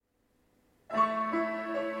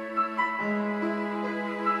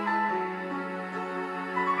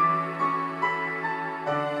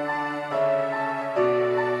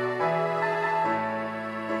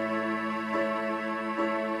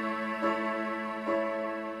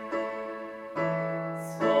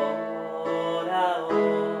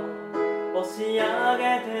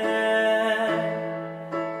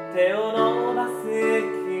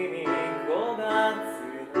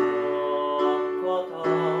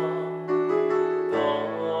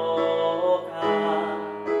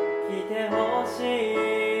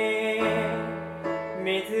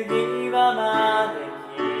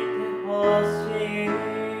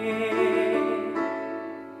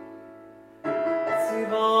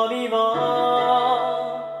ごみを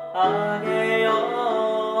あげよ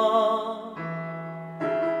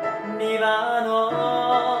う。庭の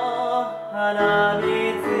花水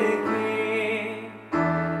木、滑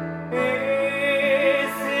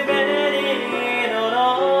り戸の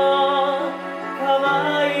かわ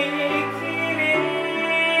いい君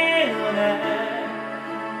のね、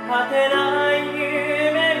果てない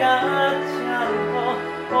夢がちゃん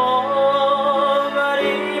と終わり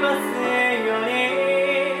ますように、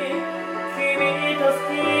君と好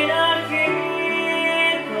きな人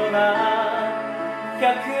が100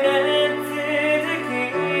年続き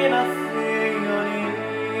ますように。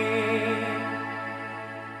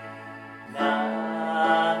夏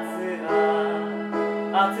は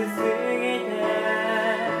暑すぎて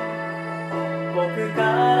僕か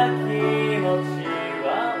ら気持ちは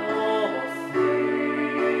重す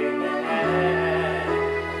ぎて、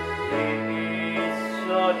一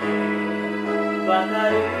緒に渡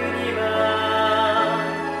るには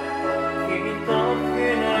きっと船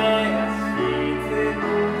が沈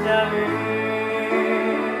んじゃう。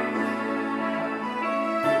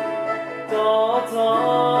どうぞ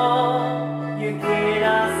行きな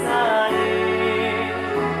さい、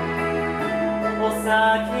お先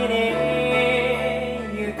に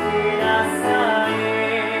行きなさい。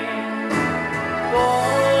僕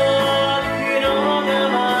の我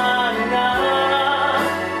慢が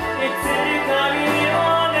いつか実を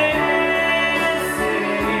結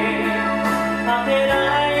び、果てな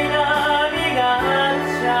い波が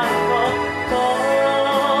ちゃんと止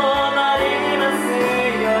まります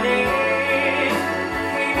ように、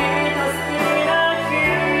君と好きな人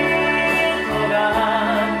が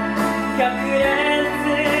100年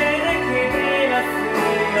続きます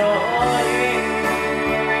ように。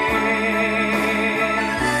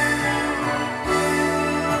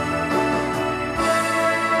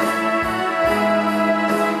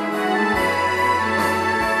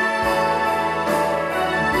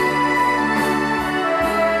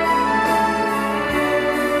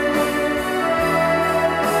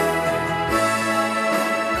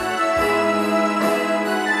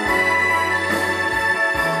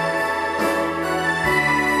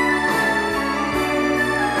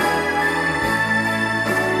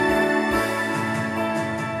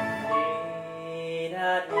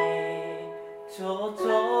蝶々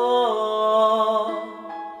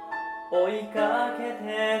追いかけ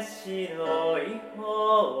て白い帆を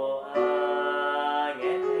あげ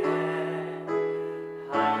て、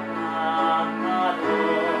母の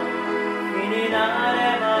日になれ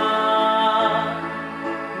ば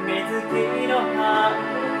水木の葉を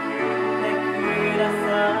切ってくださ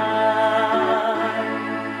い。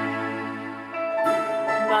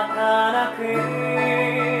またなくて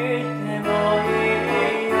もい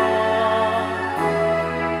いよ、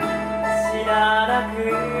知らなく